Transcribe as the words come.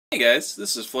Hey guys,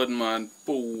 this is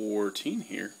FloodMon14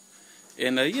 here,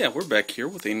 and yeah, we're back here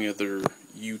with another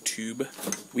YouTube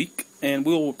week, and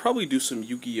we'll probably do some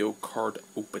Yu-Gi-Oh card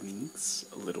openings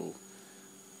a little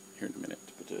here in a minute,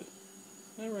 but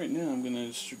right now I'm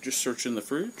gonna just search in the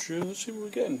fridge, let's see what we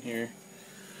got in here.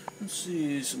 Let's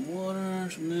see, some water,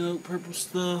 some milk, purple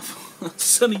stuff,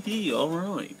 Sunny D,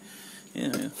 alright,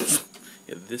 yeah,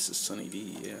 this is Sunny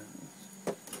D, yeah.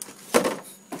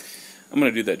 I'm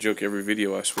gonna do that joke every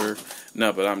video, I swear.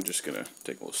 No, but I'm just gonna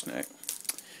take a little snack.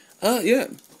 Yeah.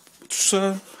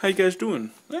 How you guys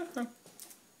doing? Yeah, I'm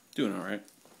doing alright.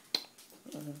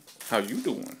 How you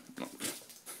doing? No.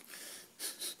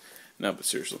 No, but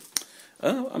seriously.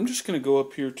 I'm just gonna go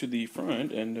up here to the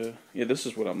front, and, yeah, this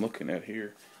is what I'm looking at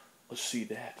here. Let's see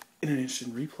that in an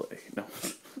instant replay. No.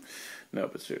 No,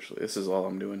 but seriously, this is all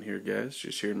I'm doing here, guys.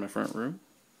 Just here in my front room.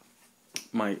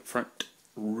 My front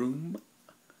room.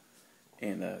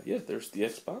 And, yeah, there's the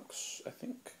Xbox, I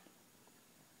think.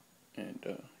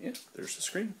 And, yeah, there's the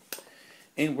screen.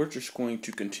 And we're just going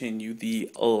to continue the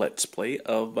Let's Play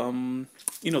of,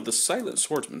 you know, the Silent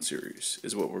Swordsman series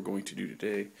is what we're going to do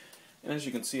today. And as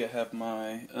you can see, I have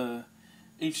my,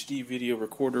 HD video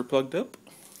recorder plugged up.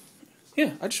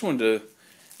 Yeah, I just wanted to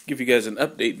give you guys an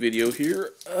update video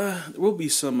here. There will be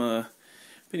some, if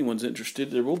anyone's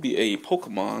interested, there will be a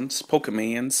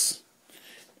Pokemans.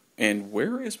 And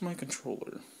where is my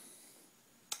controller?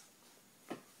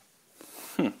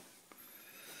 Not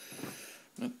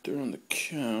there on the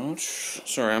couch.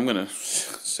 Sorry, I'm gonna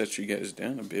set you guys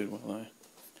down a bit while I...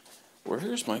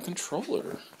 Where's my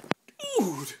controller?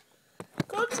 Dude!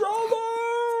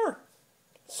 Controller!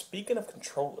 Speaking of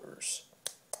controllers,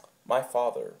 my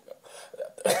father...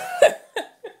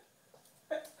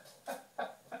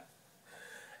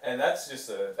 And that's just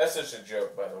a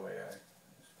joke, by the way.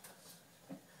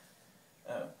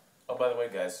 Oh, by the way,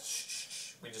 guys,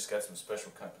 shh, we just got some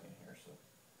special company here, so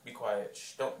be quiet.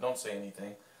 Shh, don't say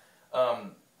anything.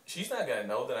 She's not gonna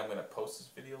know that I'm gonna post this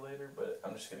video later, but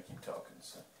I'm just gonna keep talking.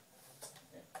 So,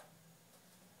 yeah.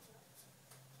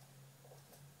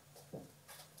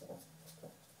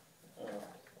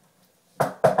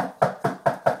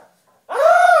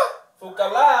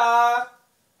 Fukala,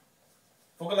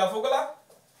 fukala, fukala.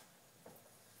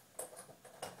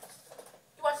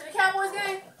 You watching the Cowboys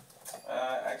game?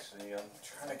 Actually, I'm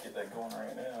trying to get that going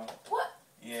right now. What?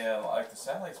 Yeah, like the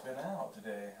satellite's been out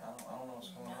today. I don't know what's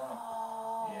going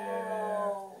on. Yeah.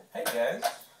 Hey guys.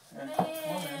 Man. Come on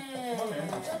in.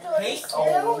 Hey,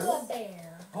 Build a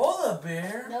bear. Build a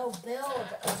bear. No, build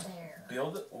a bear.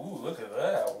 Build it. Ooh, look at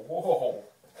that. Whoa.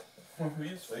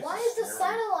 His face Why is the scary.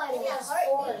 satellite In a has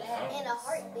four heartbeat. legs? In a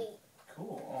heartbeat.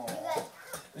 Cool. You Oh. got,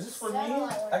 Is this for me?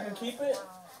 Satellite I can keep it?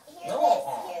 hear No.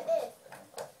 this, hear this.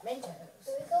 Mentos.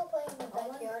 Do we go play in the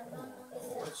backyard?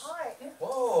 It's a heart.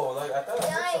 Whoa, like I thought I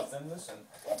heard Guys. something. Listen.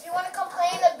 If you want to come play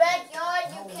in the backyard,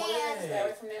 you No can. way. Stay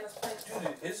away from Nana's place. Dude,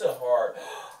 it is a heart.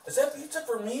 Is that pizza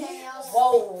for me?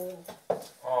 Whoa.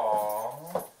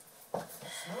 Aww.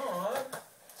 It's not.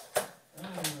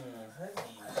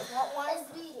 Huggy. Want one? Let's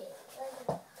beat it.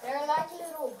 They're like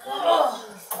little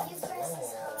gummies. You press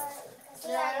this hard. See,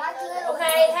 I like the little.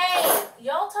 Okay, hey,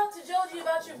 y'all talk to Joji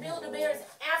about your Build-A-Bears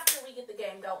after we get the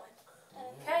game going.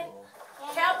 Okay?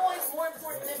 Cowboys more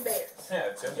important than Bears.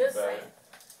 Yeah, tell me Just about saying.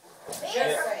 it.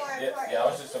 Bears are more important. Yeah, I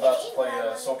was just about to play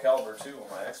Soul Calibur 2 on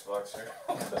my Xbox here.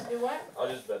 Do what? I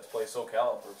was just about to play Soul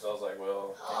Calibur because I was like,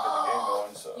 well, can't get the game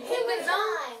going, so. You can't get it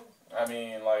done? I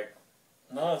mean, like,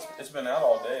 no, it's been out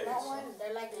all day. That So. one,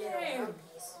 they're like little gum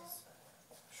pieces.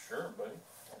 Sure, buddy.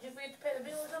 Did you forget to pay the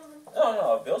bill or something?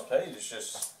 No, Bill's paid. It's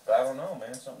just, I don't know,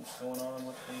 man. Something's going on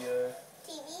with the,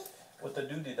 TV. with the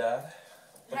doody-da.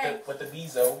 Hey. With the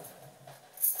Bezo.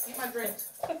 Get my drinks.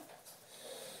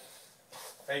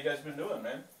 How you guys been doing,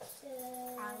 man?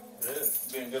 Good. Good.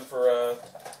 Being good for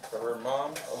her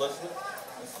mom, Elizabeth,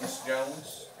 Miss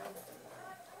Jones.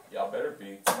 Y'all better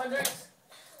be. Get my drinks.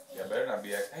 Y'all better not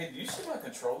be acting. Hey, do you see my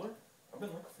controller? I've been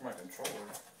looking for my controller.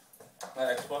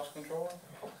 My Xbox controller?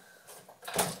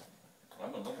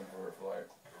 I've been looking for it for like...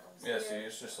 Yeah, see,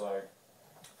 it's just like...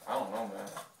 I don't know, man.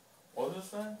 What is this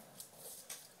thing?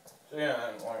 So yeah,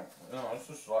 like, no, it's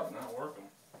just like not working.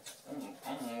 I don't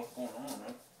know what's going on,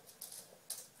 man.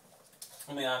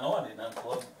 I mean, I know I didn't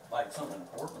unplug like something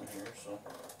important here, so.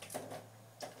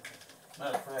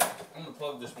 Matter of fact, I'm gonna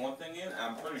plug this one thing in.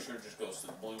 I'm pretty sure it just goes to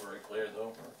the Blu-ray player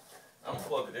though. I'm gonna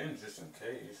plug it in just in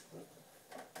case. But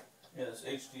yeah, this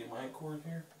HDMI cord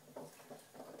here.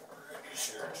 Pretty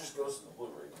sure it just goes to the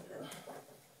Blu-ray player.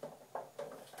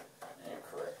 Yeah,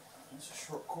 correct. It's a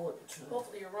short cord too.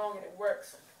 Hopefully you're wrong and it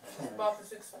works. I bought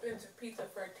this expensive pizza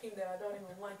for a team that I don't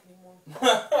even like anymore.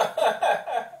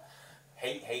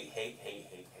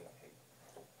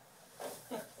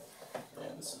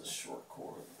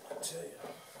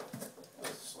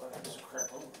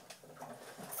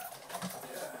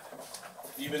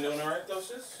 You been doing alright though,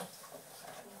 sis?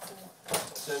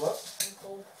 Say what? I'm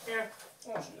cool. Here.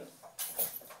 Why don't you do it?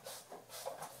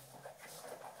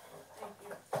 Thank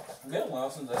you. Good, well,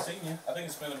 since I've seen you. I think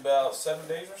it's been about 7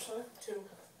 days or so. 2.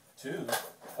 2?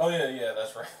 Oh, yeah,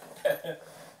 that's right.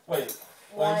 Wait.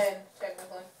 1,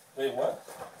 technically. Wait, what?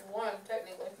 1,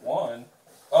 technically. 1?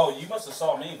 Oh, you must have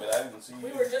saw me, but I didn't see you.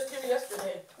 We were just here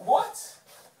yesterday. What?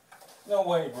 No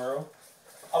way, bro.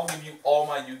 I'll give you all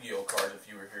my Yu-Gi-Oh cards if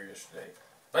you were here yesterday.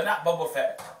 But not Boba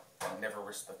Fett. I never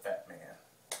risk the fat man.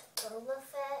 Boba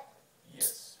Fett?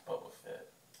 Yes, Boba Fett.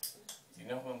 You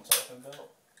know who I'm talking about?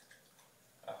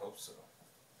 I hope so.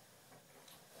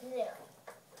 No.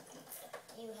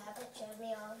 You haven't showed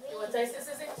me all of You want to taste this,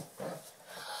 Sissy?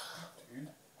 Dude.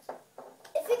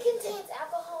 If it contains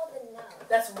alcohol, then no.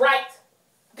 That's right.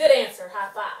 Good answer.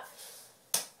 High five.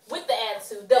 With the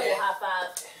attitude, double high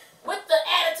five. With the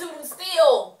attitude and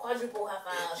still, quadruple high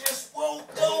five. It just won't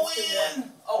go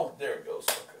in. Oh, there it goes.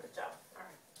 Okay. Good job. All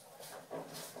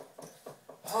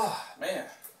right. Ah, man.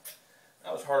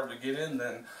 That was harder to get in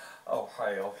than... Oh,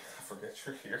 hi, Ellie. I forget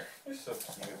you're here. You're so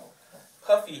cute.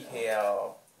 Puffy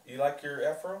hell. You like your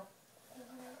afro?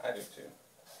 I do too.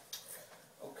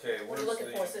 Okay, What are you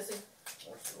looking for, Sissy?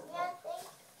 Where's the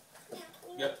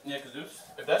Nothing. Yep, yeah, because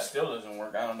if that still doesn't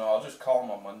work, I don't know. I'll just call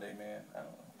him on Monday, man. I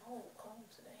don't know. No, call him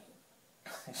today.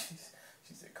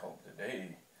 She said call him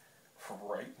today. For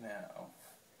right now.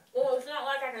 Well, it's not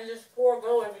like I can just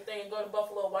forego everything and go to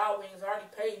Buffalo Wild Wings. I already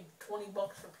paid $20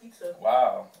 for pizza.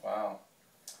 Wow.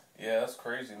 Yeah, that's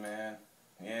crazy, man.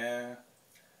 Yeah.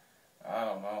 I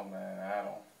don't know, man. I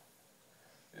don't.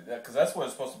 Because that's what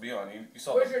it's supposed to be on. You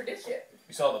saw. Where's your dish yet?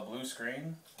 You saw the blue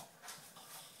screen?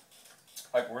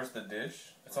 Like, where's the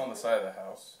dish? It's on the side of the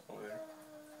house over there.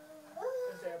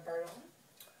 Is there a bird on it?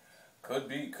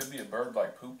 Could be a bird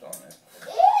like pooped on it.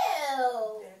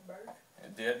 Ew. Dead bird.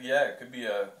 It did, yeah. It could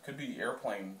be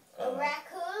airplane. A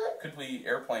raccoon? Could be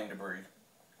airplane debris.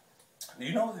 Do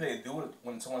you know what they do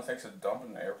when someone takes a dump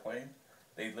in the airplane?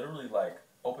 They literally like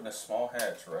open a small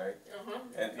hatch, right?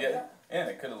 And and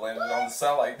it could have landed on the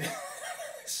side like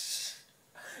this.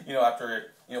 You know,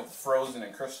 after it frozen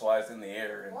and crystallized in the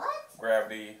air and What?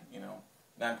 gravity,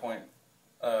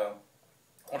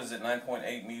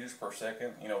 9.8 meters per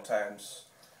second, times,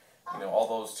 all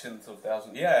those tenths of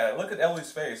thousands. Yeah, look at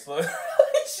Ellie's face. Look,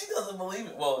 she doesn't believe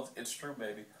it. Well, it's true,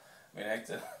 baby. I mean, I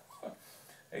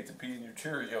hate to pee in your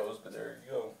Cheerios, but there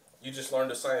you go. You just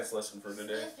learned a science lesson for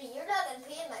today. Excuse me, you're not going to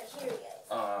pee in my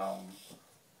Cheerios.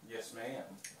 Yes,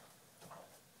 ma'am.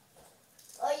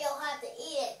 Or you'll have to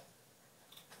eat it.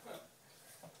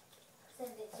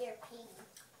 Since it's your pee.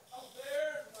 Oh,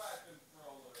 there's my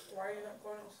controller. Why are you not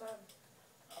going outside?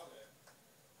 Okay.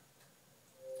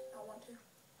 I want to.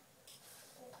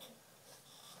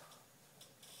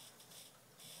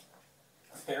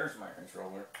 There's my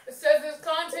controller. It says this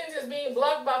content is being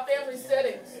blocked by family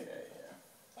settings.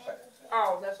 Yeah.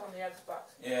 Oh, that's on the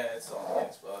Xbox. Yeah, it's on the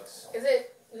Xbox. Is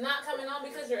it not coming on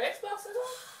because your Xbox is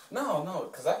on? No,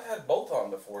 because I've had both on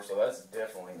before, so that's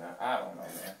definitely not. I don't know,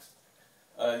 man.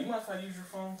 You mind if I use your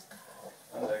phone?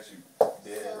 I'm actually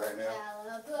dead right now.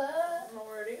 Calibur. I don't know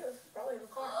where it is. Probably in the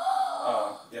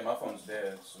car. Yeah, my phone's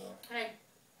dead, so. Hey.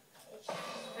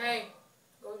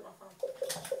 Go get my phone.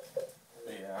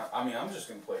 But yeah, I mean, I'm just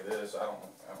gonna play this. I don't care,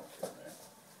 man.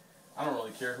 I don't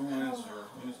really care who wins or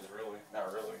loses, really.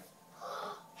 Not really.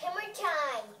 Hammer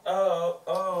time. Oh.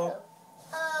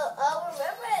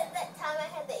 Remember that time I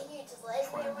had that huge leg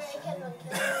hammer and kept on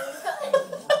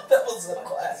killing me? That was a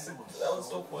classic. That was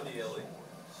so funny, Ellie.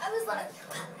 I was like,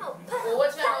 pow, pow, Well,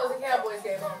 what channel is the Cowboys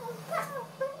game on?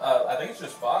 I think it's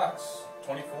just Fox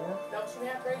 24. Don't you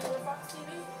have regular Fox TV?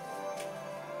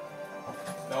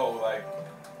 No, like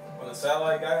when the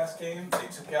satellite guys came, they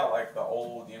took out like the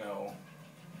old, the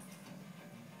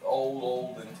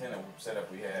old antenna setup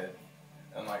we had,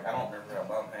 and like I don't remember how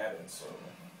Mom had it, so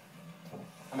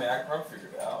I mean I could probably figure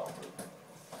it out. But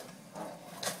I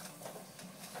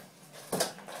don't know.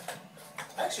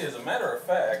 Actually, as a matter of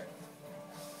fact,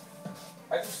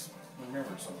 I just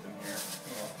remembered something here.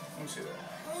 Let me see that.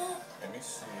 Let me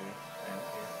see.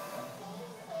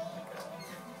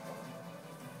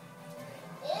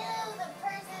 Ew, the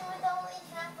person with only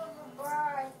half of a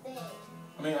bra thing.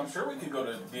 I mean, I'm sure we could go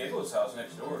to Diego's house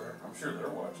next door. I'm sure they're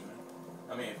watching it.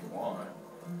 I mean, if you want.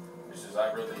 It's just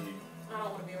I don't want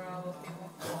to be around all those people.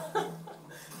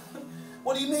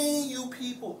 What do you mean, you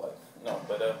people? Like, no,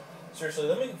 but seriously,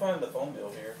 let me find the phone bill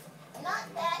here.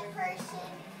 Not that person.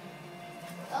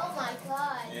 Oh my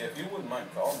god. Yeah, if you wouldn't mind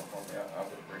calling for me, I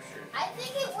would appreciate it. I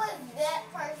think it was that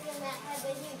person that had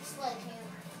the huge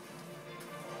sledgehammer.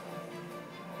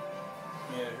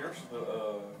 Yeah, here's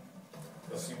the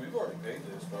Let's see, we've already paid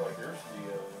this, but like here's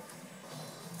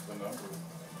the number,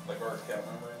 like our account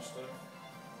number and stuff.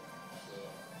 So,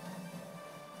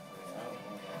 I don't know.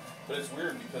 But it's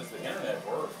weird because the internet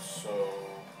works, so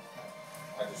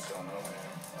I just don't know, man.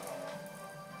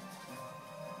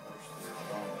 Where's the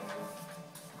phone number?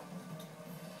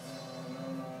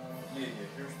 Yeah,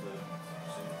 here's the,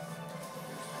 see,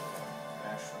 here's the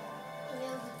national. You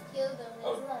know, he killed him. Oh,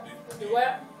 Do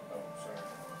what? Oh, sorry.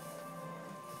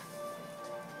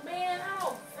 Man, I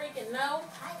don't freaking know.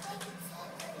 I think it's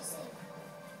that person.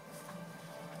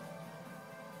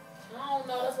 I don't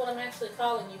know. That's what I'm actually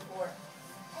calling you for.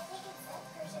 I think it's that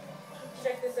person.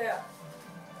 Check this out.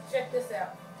 Check this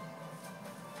out.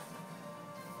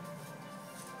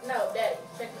 No, Daddy.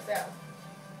 Check this out.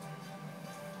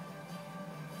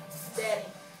 Daddy.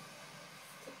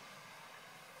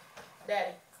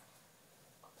 Daddy.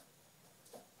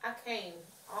 I came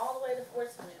all the way to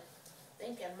Fort Smith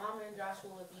thinking Mama and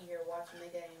Joshua would be here watching the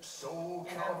game. Soul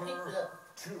And I picked Calibur up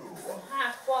 2. some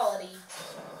high quality,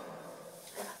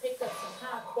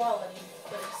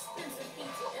 but expensive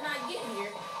pizza. And I get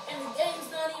here, and the game's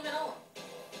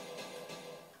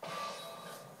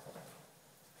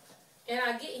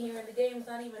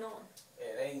not even on.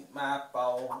 It ain't my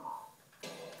fault.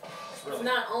 It's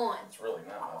not on. It's really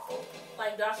not my fault.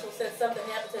 Like Joshua said, something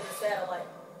happened to the satellite.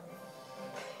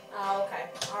 Oh, okay.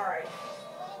 All right.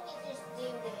 Why don't we just do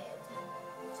this?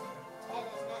 That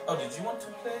is not. Oh, did you want to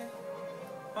play?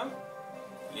 Huh?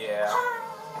 Yeah.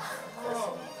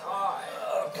 Oh, God.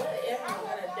 What am I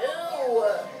going to do?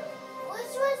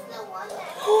 Which was the one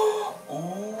that? Ooh.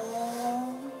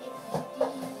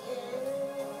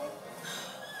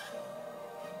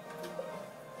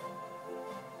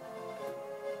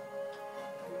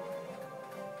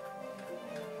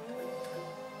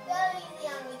 Go easy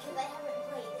on me because I haven't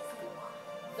played this in a while.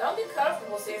 Don't get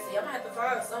comfortable, Sissy. I'm going to have to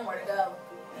find somewhere to go.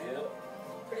 Yep.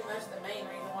 Pretty much the main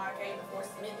reason why I came to Fort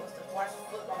Smith was to watch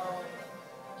football and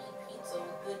eat pizza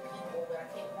with good people, but I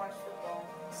can't watch football.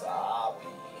 Sorry.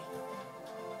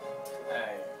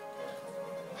 Hey.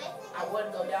 I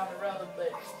wouldn't go down the road,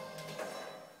 but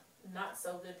not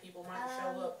so good people might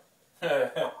show up.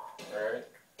 Alright.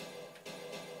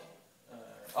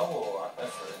 Oh,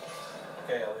 that's right.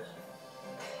 Okay, Ellie.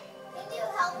 Can you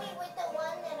help me with the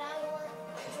one that I want?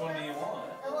 Which one do you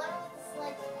want? The one with the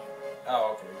sledgehammer.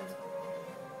 Oh, okay.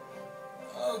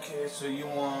 Okay, so you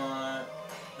want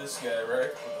this guy, right?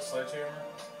 With the sledgehammer?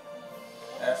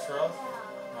 Astaroth?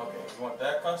 Okay, you want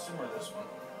that costume or this one?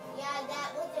 Yeah,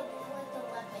 that with the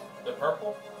weapon. The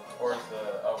purple? Or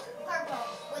the... Okay. Purple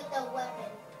with the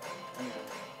weapon.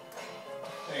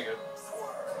 There you go.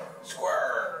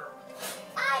 Square!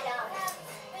 I don't have a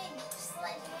big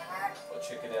sledgehammer. Well,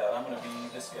 check it out. I'm going to be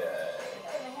this guy.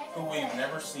 Who we've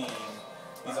never seen.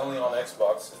 He's only on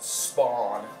Xbox. It's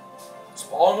Spawn.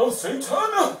 Spawn of Satan!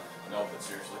 No, but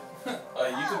seriously. You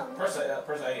can press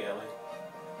A, Ellie.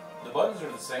 The buttons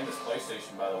are the same as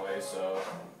PlayStation, by the way, so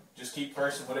just keep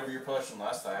pressing whatever you're pushing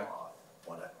last time,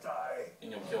 Wanna die?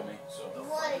 and you'll kill me. So You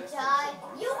wanna die?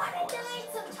 You wanna die in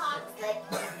some toxic?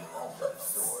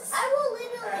 I will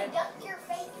literally duck your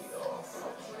face.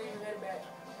 Bring your head back.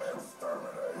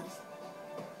 Exterminate.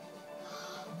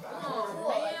 Oh,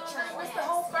 man. I missed the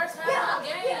whole first half of the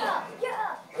game. Yeah.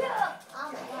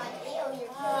 Oh my god, ew,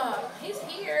 you're He's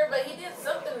here, but he did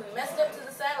something messed up to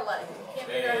the satellite. Can't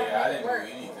figure out hey, how I to make it didn't do work.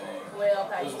 anything. Well,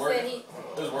 okay. It was He working. said he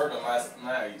It was working last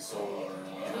night, so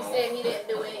He said he didn't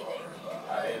do anything.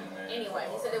 I didn't, man. Anyway,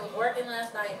 he said it was working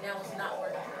last night, and now it's not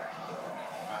working.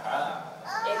 Aha.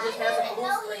 It just has a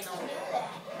blue screen on it.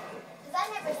 Because I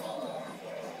never seen it.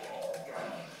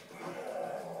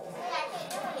 Hey, I can't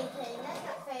do anything. That's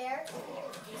not fair.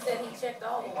 He said he checked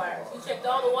all the wires. You checked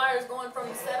all the wires going from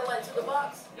the satellite to the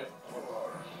box? Yep.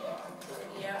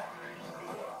 Yeah.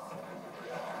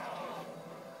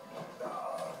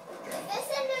 Is this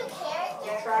a new character?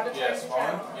 You tried to Yeah, change the Spawn?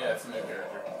 channel. Yeah, it's a new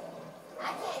character. I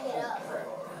can't get up.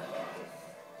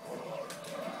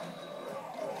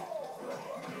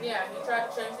 Yeah, you tried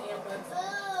to change the inputs.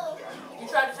 Boo! You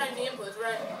tried to change the inputs,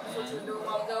 right? That's what you were doing a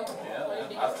while ago? What did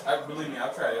you Yeah, do? I believe me,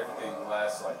 I've tried everything the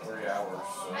last like 3 hours.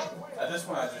 So at this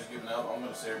point, I've just given up. I'm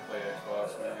gonna sit here and play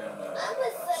Xbox, man. I'm a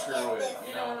suck Screw at it, this. you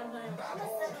You know what know. I'm saying? I'm a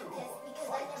suck at this because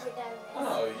I never done this.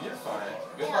 Oh, you're fine.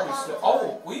 You'll Yeah, probably Mom. still.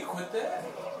 Oh, will you quit that,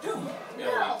 dude? No,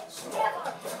 Yeah,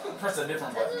 never. press a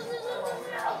different button.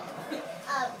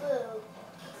 Boo.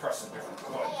 Press a different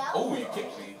button. Hey, Oh, you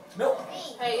kicked me. No.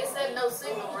 Me. Hey, it said no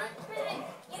signal, right?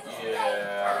 Yeah,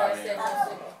 I It said mean. no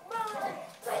signal.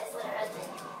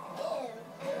 Ew.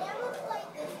 I never played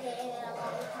this game in a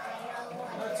long time. No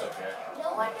wonder. That's okay. No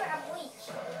wonder I'm weak.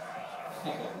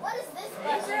 What is this He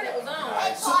button? said it was on. I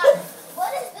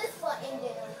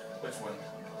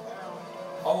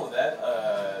Oh, that,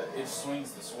 it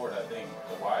swings the sword, I think.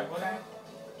 The YVone?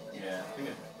 Yeah, I think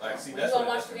it, like, see, that's You what gonna it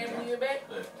watch does the game for when me. you get back?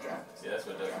 Look, see, that's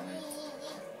what it does for me.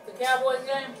 The Cowboys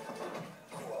game?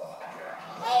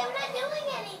 Hey, I'm not doing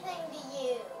anything to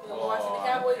you. You gonna watch the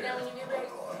Cowboys game when you get back?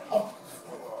 Well,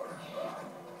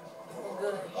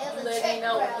 good. It was You a let trick, me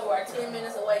know when bro. you are 10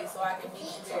 minutes away so I can meet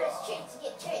Eat you there. tricks,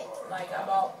 get tricked. Like, I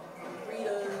bought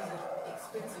burritos and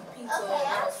expensive pizza Okay, and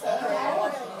I'll all say stuff. that. I'm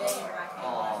watching the game and I can't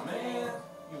watch Aw, the game. man.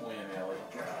 You win, Ellie.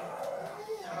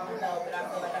 I don't know, but I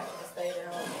feel like I should have stayed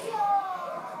at home.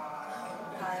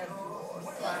 Tired.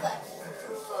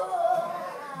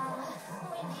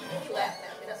 You laughing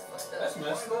at me, that's fucked That's up.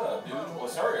 messed up, dude. Well,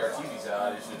 sorry our TV's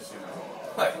out. It's just, you know,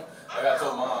 like I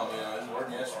told Mom, you know, it was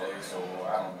working yesterday, so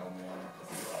I don't know, man.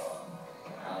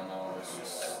 I don't know. It's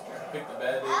just pick the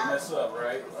bad day to mess up,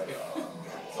 right? Like,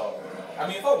 it's all good. I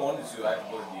mean, if I wanted to, I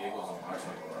could go to Diego's and watch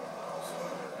it. So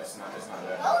it's not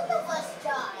that. Both of us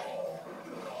died.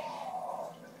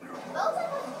 Both of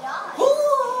us died.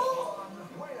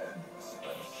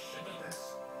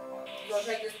 You gonna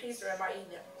take this pizza or am I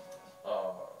eating it?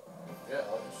 Yeah,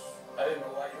 I didn't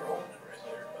know why you were holding it right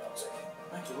there, but I'll take it.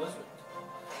 Thank you, Elizabeth.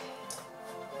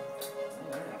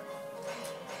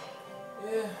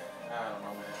 Yeah, I don't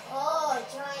know, man. Oh,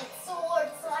 giant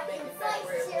sword so I can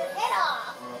slice your head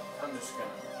off. I'm just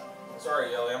gonna.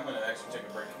 Sorry, Ellie, I'm gonna actually take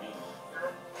a break and eat.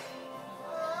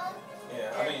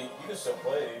 Yeah, I mean, you can still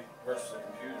play versus the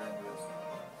computer, but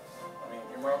I mean,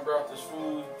 your mom brought this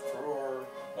food for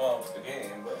the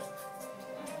game, but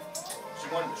she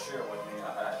wanted to share it with me, I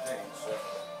think. So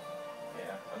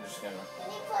yeah, I'm just gonna.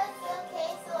 Can you press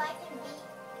OK so I can beat?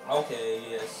 Okay,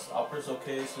 yes, I'll press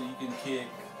OK so you can kick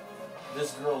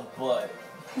this girl's butt.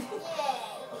 Yay.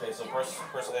 Okay, so press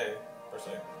A. Press A.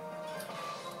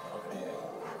 Okay, yeah.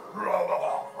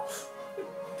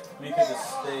 Let me pick a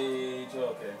stage.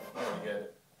 Okay, there we get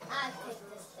it. I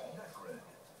picked this thing.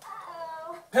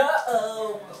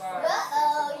 Uh-oh.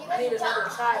 Uh-oh, you're I need gonna another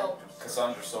die. child.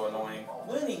 Cassandra's so annoying.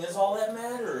 Winning is all that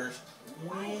matters.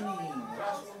 Winning.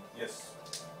 Joshua, Yes.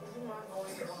 would you mind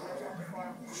going to the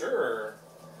car? Sure.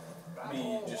 I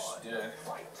mean, just,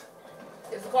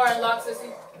 Is the car unlocked,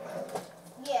 sissy?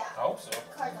 Yeah, I hope so.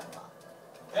 car's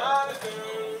unlocked. Got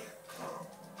it.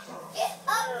 Get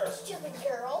up, stupid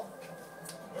girl.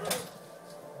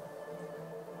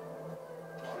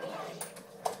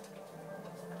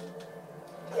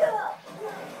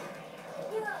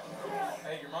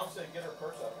 Hey, your mom said get her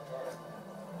purse out the car.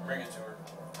 Bring it to her.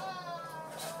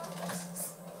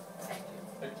 Thank you.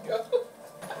 There you go.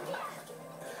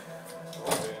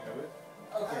 Okay, do it.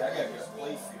 Okay, I gotta get a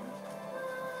plate for you.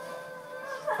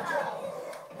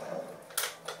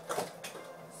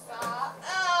 Stop.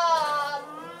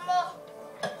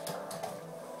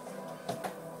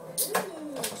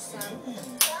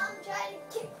 I'm trying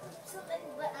to kick something,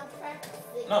 but I'm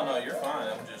practicing. No, you're fine.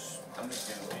 I'm just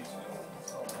getting pizza.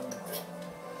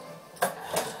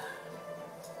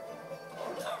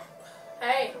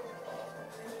 Hey.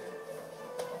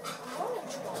 I want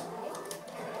to try.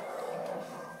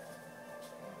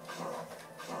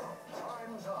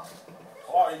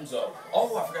 Time's up.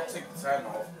 Oh, I forgot to take the time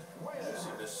off. Let's see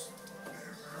this.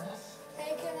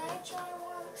 Hey, can I try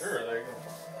one? Sure, there you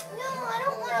go. No, I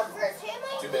don't want to first hit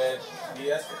my Too bad. hand. He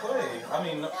has to play. I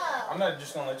mean, No. I'm not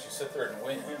just gonna let you sit there and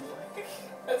win.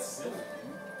 That's silly, dude.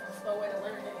 There's no way to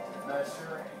learn anything. No,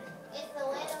 sure ain't. It's the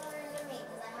way to learn to me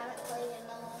because I haven't played in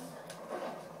a long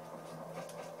time.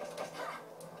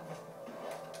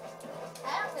 I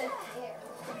don't really care.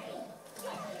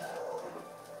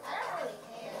 I don't really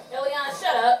care. Eliana,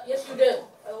 shut up. Yes, you do.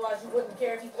 Otherwise, you wouldn't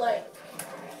care if you played.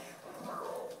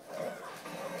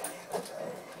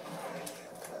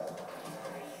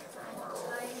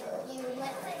 You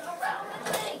messing around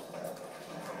with me.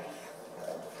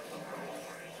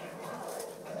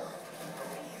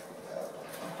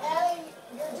 Ellie,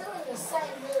 you're doing the same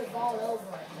move all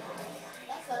over again.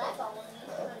 That's what I call one.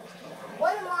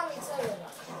 What did mommy tell you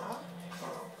about,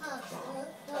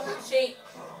 huh? You cheat.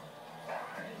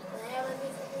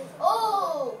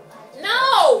 Oh!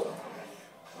 No!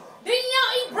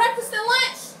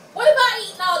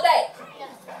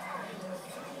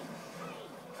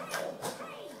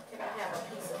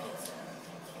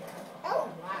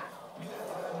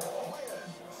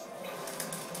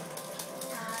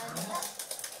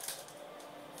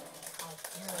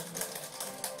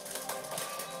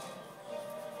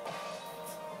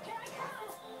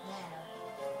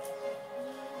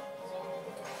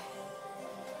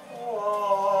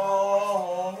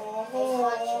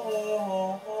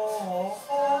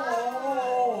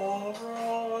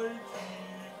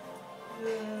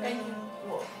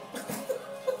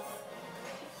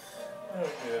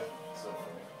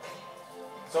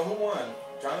 So who won?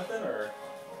 Jonathan or?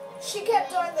 She kept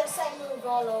doing the same move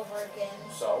all over again.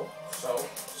 So. No, I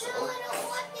don't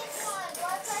want this one. Do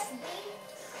I press B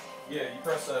Yeah, you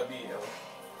press B. to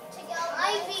go?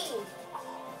 Ivy.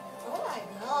 Oh my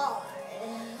god.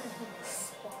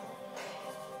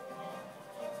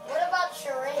 What about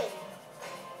charade?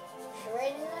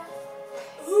 Charade in there?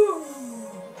 Ooh.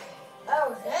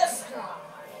 Oh, this guy.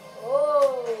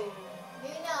 Oh. You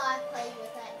know I played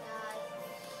with that guy.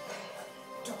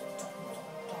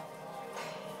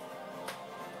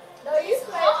 No, you It's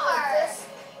played hard. with this.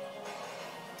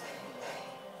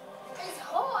 It's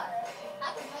hard. I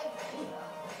can play with it.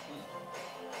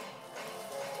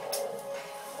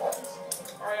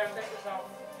 Orion, take this off.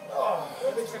 Oh.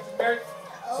 You'll be touching dirt.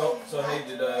 So hey, did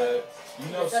you know?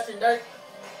 You're touching dirt.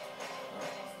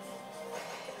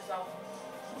 Take this off.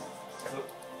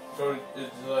 So is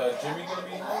Jimmy gonna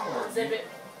be home or? Zip it.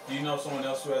 Do you know someone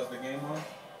else who has the game on?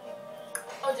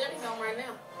 Oh, Jimmy's home right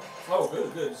now. Oh,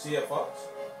 good. Does he have Fox?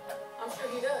 I'm sure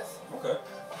he does. Okay.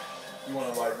 You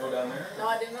wanna like go down there? No,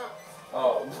 I did not.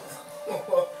 Oh.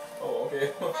 Oh,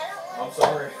 okay. I don't I'm want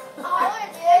sorry. Oh,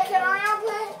 hey, can I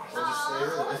play? We'll just stay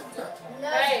here. No.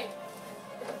 Hey.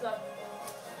 Take this off.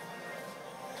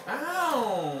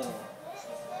 Ow! to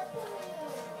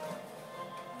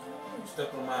You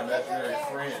stepped on my imaginary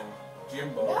friend,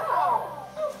 Jimbo. No.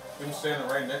 He was standing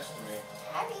right next to me.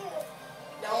 How do you?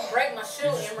 Don't break my shoe,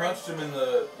 You just Emery. punched him in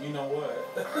the, you know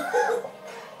what? Take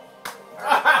the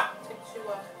shoe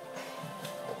off.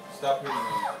 Stop hitting me.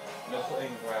 No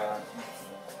playing around.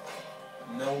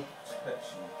 No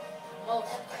touching. Oh,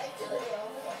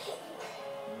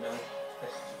 No touching.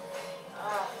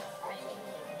 ah.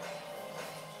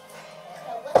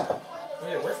 What's the point of Oh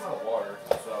yeah, where's my water?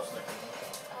 That's what I was thinking.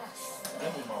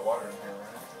 There'll be my water in here,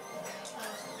 right? I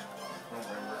don't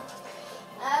remember.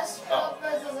 Astro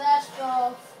versus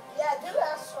Astro. Yeah, do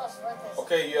Astros versus.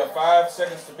 Okay, you have 5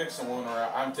 seconds to pick someone, or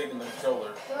I'm taking the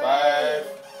controller. 5, 2,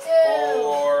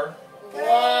 4. 3.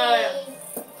 One.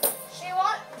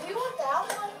 Do you want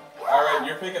that one? Alright,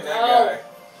 you're picking that No. guy.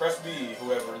 Press B,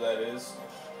 whoever that is.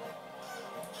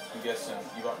 I'm guessing.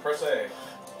 You want press A.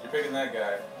 You're picking that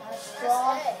guy. Astro.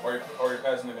 Or you're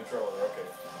passing the controller, okay.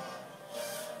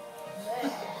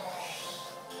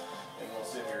 And we'll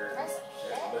sit here and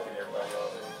look at everybody all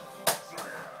day.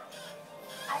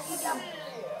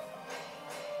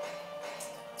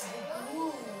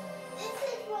 This is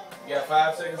what. You got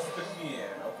 5 seconds to pick me in.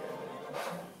 Okay, there you go.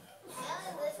 None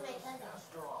of this makes sense.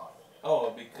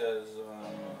 Oh, because,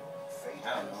 I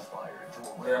don't know.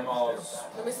 Grandma's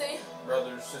Let me see.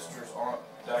 brother, sister's aunt,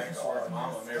 dinosaur's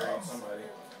mama married somebody.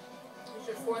 Who's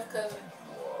your fourth cousin?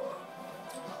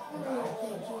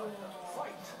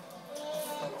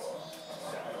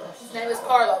 His name is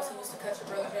Carlos. He used to cut your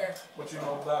brother's hair. What you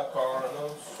know about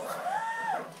Carlos?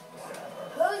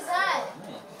 Who's that?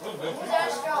 Who's good? Who's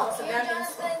Astro? What's the You,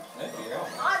 napkins? Jonathan? Maybe,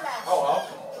 yeah. I'm Astro.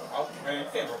 Oh, man, you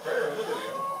can't prepare. Look at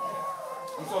you.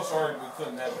 I'm so sorry we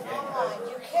couldn't have the game Come on,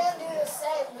 together. you can't do the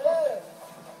same move.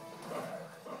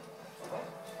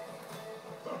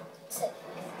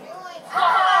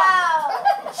 Ow!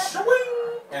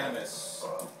 Swing! Animus.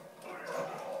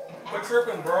 Quit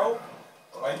tripping, bro.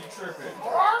 Why you tripping?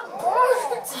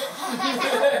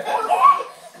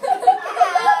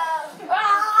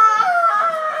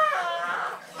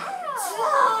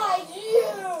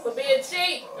 For being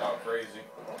cheap. Y'all crazy.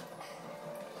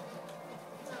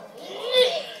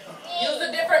 Use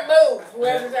a different move.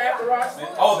 Whoever's after Ross.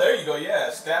 Oh, there you go. Yeah,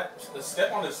 step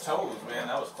on his toes, man.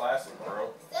 That was classic, bro.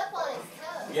 Step on his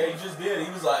toes. Yeah, he just did.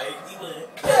 He went, step on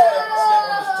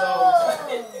his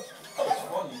toes. That was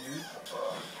funny, dude.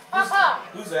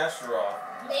 Who's Astaroth?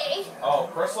 Me? Oh,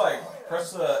 press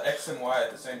X and Y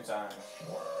at the same time,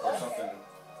 or something.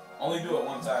 Only do it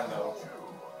one time though.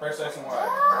 Press X and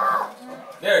Y.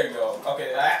 There you go.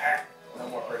 Okay, no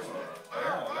more pressing.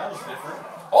 Yeah, that was different.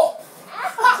 Oh,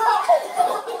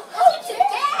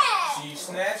 she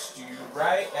snatched you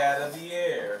right out of the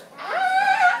air. Ow!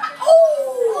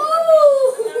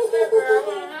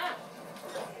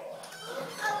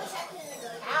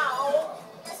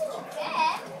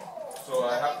 So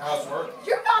how's work?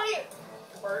 You're not here.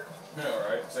 Work. Yeah,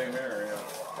 right. Same here. Yeah.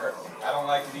 I don't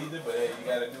like it either, but hey, you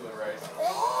gotta do it right. You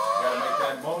gotta make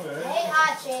that moment. Hey,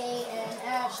 Hachi and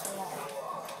Astro.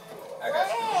 I got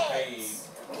to get paid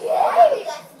Why do we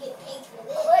got to get paid for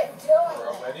this? Quit for doing a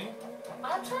that. wedding.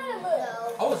 I'm trying to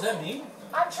move. Oh, is that me?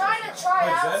 I'm trying to try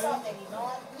Wait, is out that something, you know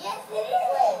what? Yes, it is.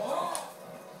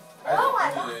 I No,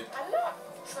 I'm didn't not. do it. I'm not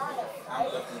trying to I'm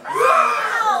fight. looking good.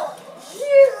 Ow!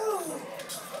 You!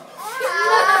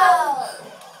 Ow!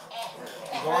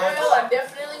 You going? Well, I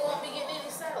definitely won't be getting any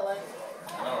satellite.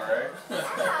 I know, right?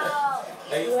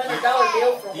 Hey, $200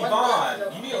 deal for one Yvonne,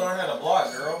 month. you need to learn how to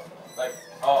block, girl. Like,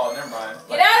 oh, never mind.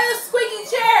 Get out of the squeaky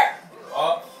chair!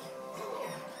 Oh.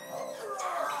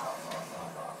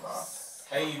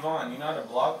 Hey, Yvonne, you know how to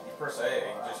block? You press A,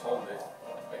 you just hold it.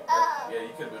 Like, yeah, you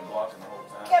could have been blocking the whole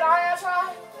time. Can I try? I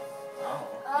don't know.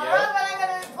 But I'm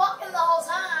gonna be blocking the whole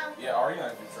time. Yeah, Orion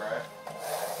can try.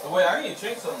 But wait, I need to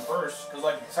change something first, because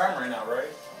like the time right now, right?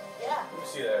 Yeah. Let me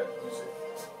see that. Let me see.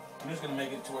 I'm just going to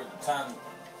make it to where the time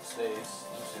stays. Let me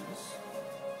see this.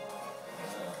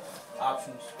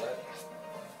 Options. What?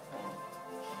 I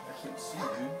can't see,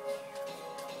 dude.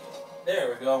 There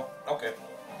we go. Okay.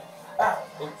 Ah,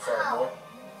 oops, sorry, boy.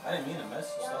 I didn't mean to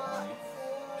mess this up on you.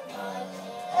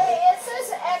 Hey, it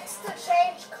says X to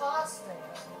change costume.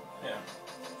 Yeah.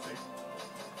 See?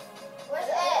 Where's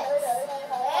X?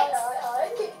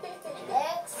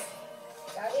 X.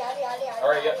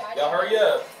 Alright, y'all hurry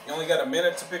up. You only got a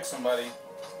minute to pick somebody.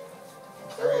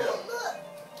 Hurry up.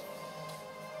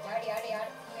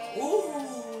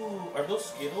 Ooh, are those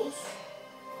Skittles?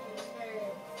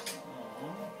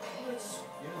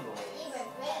 Even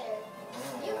better.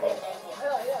 You Oh.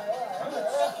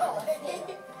 can make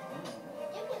it.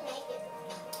 You can make it.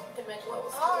 To make what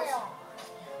was Orion.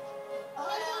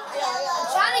 Yellow. I'm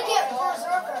trying to get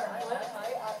Berserker.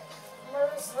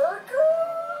 Berserker?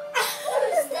 What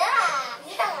is that?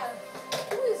 Yeah.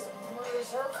 Who is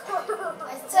Berserker? I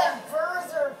said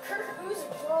Berserker. Who's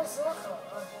Berserker?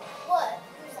 What?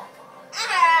 Who's that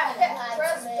guy?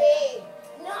 Press B.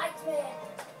 Nightmare.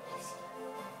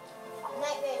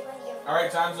 Nightmare when you.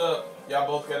 Alright, time's up. Y'all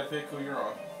both gotta pick who you're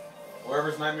on.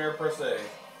 Whoever's Nightmare, press A.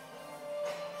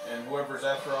 And whoever's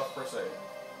Astaroth, press A.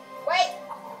 Wait.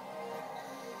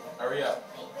 Hurry up.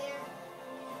 Nightmare.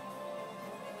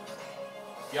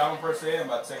 Y'all don't press A, I'm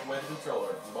about to take away the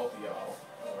controller from both of y'all.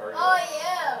 So hurry Oh, up.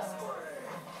 yeah.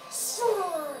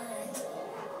 Sword.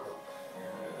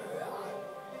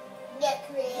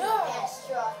 Necreate and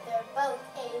Astaroth. They're both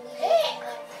aliens. And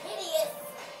they're hideous.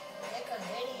 Like a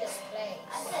hideous place.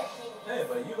 I said hideous. Hey,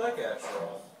 but you like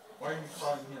Astaroth. Why are you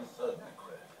calling him ugly?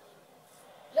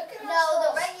 Look at No,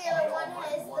 the regular one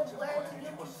has the word you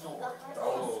can see the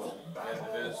Oh, and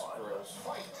it is gross.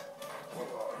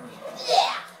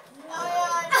 Yeah.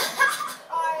 Orion.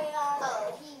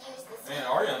 Oh, he used this. Man,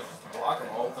 Orion's just blocking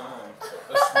the whole time.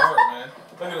 That's smart, man.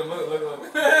 Look at him, look.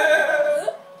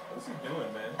 What's he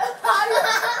doing, man?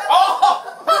 Oh!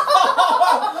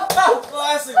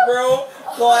 Classic, bro.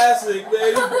 Classic,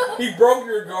 man. He broke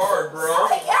your guard, bro. Oh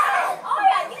my god!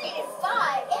 Orion, you need to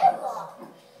fight Emma.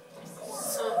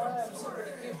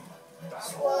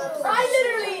 I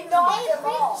literally knocked him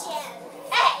off.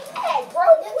 Hey, bro,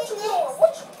 what you doing? Who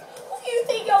do you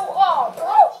think you are,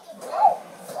 bro?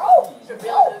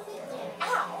 Ow.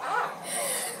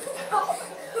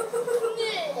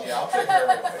 Yeah, I'll take care of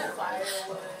it later.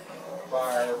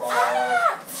 Fireball.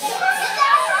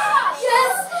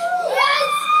 Yes.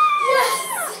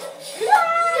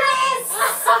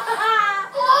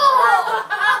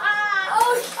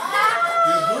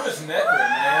 Dude, who is Nectar,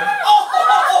 man?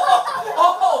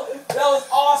 Oh, that was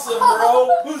awesome, bro.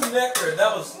 Who's Nectar?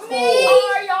 That was cool.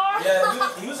 Yeah,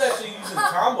 he was actually using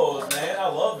combos, man. I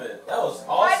love it. That was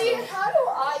awesome. How do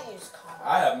I use combos?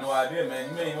 I have no idea, man.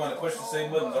 You may want to push the same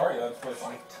buttons Orion's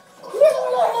pushing.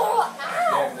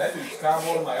 Yeah, that dude's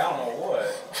comboing like I don't know what.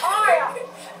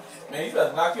 Man, he's about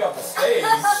to knock you off the stage.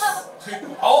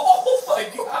 Oh my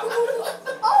god.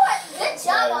 Good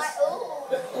job, Nice.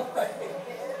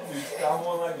 Dude's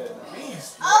comboing like a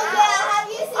beast. Oh yeah, have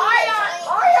you seen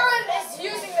Orion is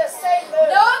using the same move.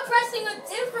 No, I'm pressing a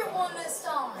different one this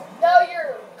time. No,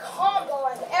 you're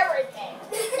comboing everything.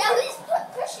 Now he's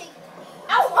pushing.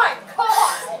 Oh my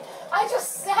god! I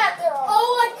just sat there.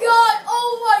 Oh my god!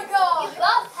 Oh my You god!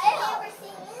 both have you ever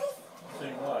seen this?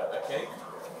 Seeing what? A cake?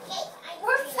 Okay,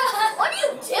 What what are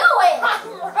you doing?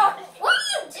 I'm running. What are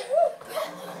you doing?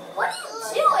 What are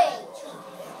you doing?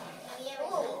 Have you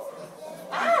ever seen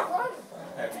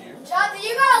Have you? Jonathan,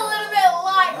 you got a little bit of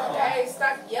life. Hey,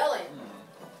 stop yelling.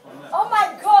 Oh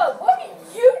my god, what are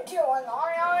you doing,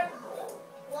 Orion?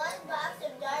 one box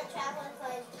of dark chocolate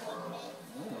fudge cake?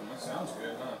 That sounds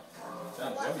good, huh?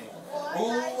 Sounds yummy. Four Ooh,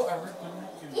 large- I recommend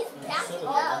He's backing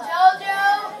up. Jojo?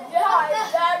 Yeah, I'm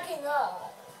backing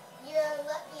up. You're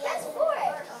lucky. That's as a four.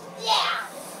 turtle. Yeah!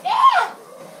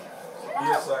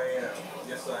 Yes, I am.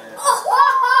 Yes, I am.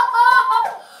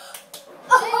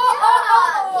 Good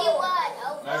job. He won.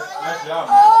 Nice job,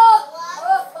 man.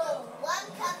 One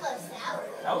cup of sour.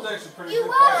 That was actually pretty You good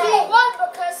won. fight. He won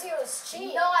because he was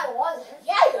cheating. No, I wasn't.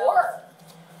 Yeah, you were.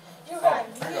 You Oh, got I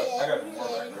got more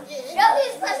right there. No,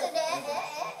 he's pressing that.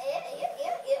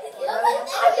 I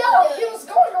know, he was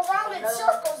going around in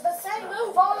circles, the same move.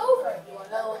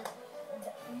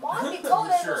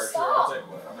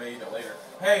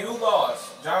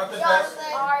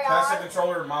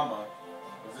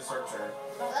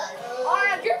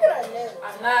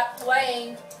 I'm not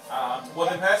playing. Well,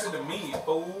 then pass it to me,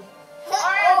 fool.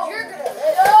 Alright, you're gonna lose.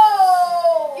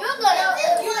 You're gonna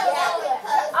lose.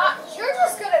 You're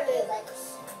just gonna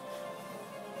lose.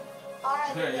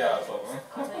 Alright. Yeah, so.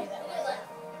 I'll tell you that.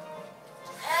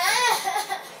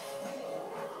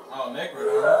 Oh,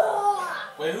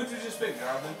 Necro. Wait, who'd you just pick,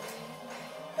 Jonathan?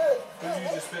 Who'd you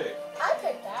just pick? I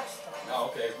picked Astro. Oh,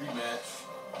 okay, rematch.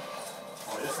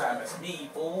 Oh, this time it's me,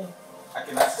 fool. I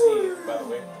cannot see you, by the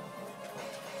way.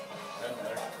 Doesn't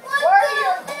matter. Where are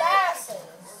your glasses?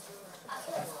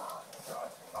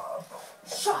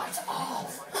 Shut up.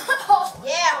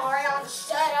 Yeah, Orion,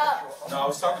 shut up. No, I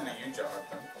was talking to you,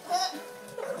 Jonathan.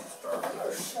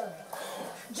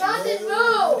 Jonathan,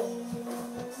 move.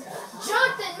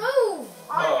 Jonathan, move.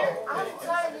 Oh, I'm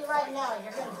telling you right now,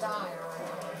 you're gonna die,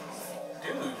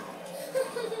 Orion. Dude.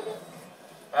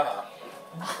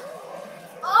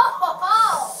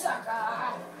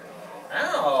 Sucker.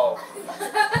 Ow.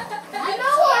 You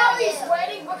know how he's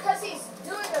waiting because he's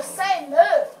doing the same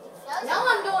move. Now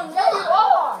I'm doing what you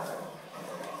are.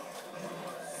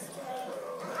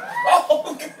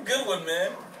 Oh, good one,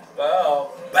 man.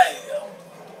 Wow. Bam.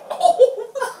 Oh.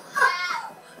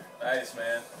 Nice,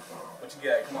 man. What you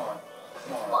got? Come on.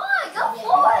 Come on. Come on, go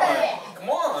forward. Come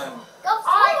on. Go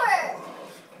forward.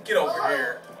 Get over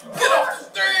here. Get off the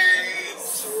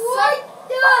stage. What?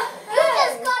 You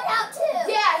just got out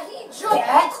too. Yeah, he jumped.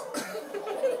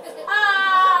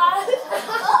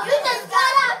 You just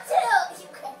got out too.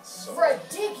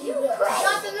 Ridiculous.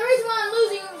 Jonathan, the reason why I'm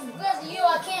losing is because of you.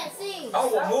 I can't see. Oh,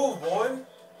 well, move, boy.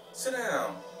 Sit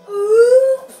down.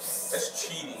 Oops. That's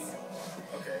cheating.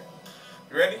 Okay.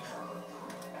 You ready?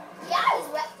 Yeah, he's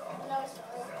wet. No, it's not.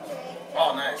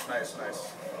 Oh, nice, nice,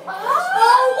 nice. Oh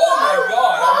Oh my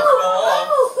god, I almost fell off.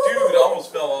 Dude, I almost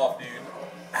fell off, dude.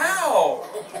 Ow!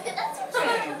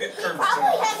 Get curves to me.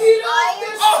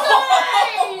 Get off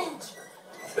the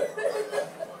stage!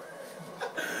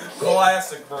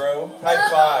 Classic, bro. High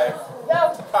five. No.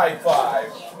 High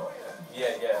five.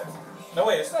 Yeah, yeah. No,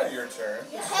 wait, it's not your turn.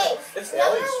 Hey, It's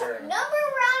Ellie's turn. number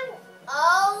round.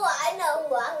 Oh, I know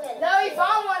who I'm gonna. No,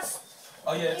 YVone wants.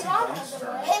 Oh, yeah, it's YVone Ellie's wants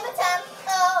turn. Hey, my time.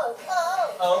 Oh,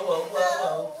 oh. Oh, whoa,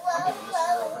 whoa, Whoa, whoa. I'm giving this to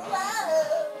her for now.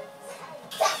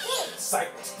 whoa.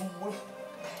 Psych, fool.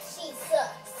 She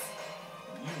sucks.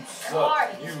 You suck.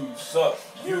 You suck.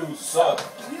 You suck.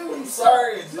 You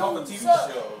sorry, it's off a TV show.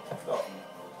 Get off me.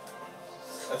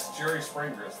 That's Jerry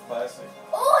Springer's classic.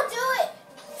 Oh, do it.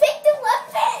 Pick the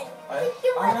weapon. Pick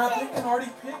the I'm not weapon. picking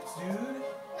already picked, dude.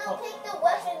 No, pick the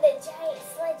weapon, the giant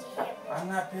sledgehammer. I'm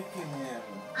not picking him.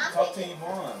 I'm Talk to picking-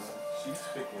 Yvonne. She's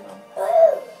picking him. Ooh.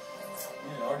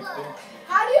 You already picked.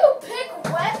 How do you pick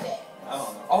weapon? I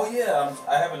don't know. Oh yeah,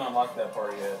 I haven't unlocked that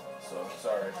part yet, so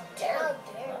sorry. How dare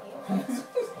you?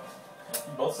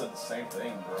 You both said the same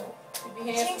thing, bro. Keep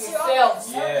your hands to Jinx, you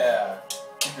yourself. Yeah.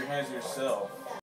 Keep your hands to yourself.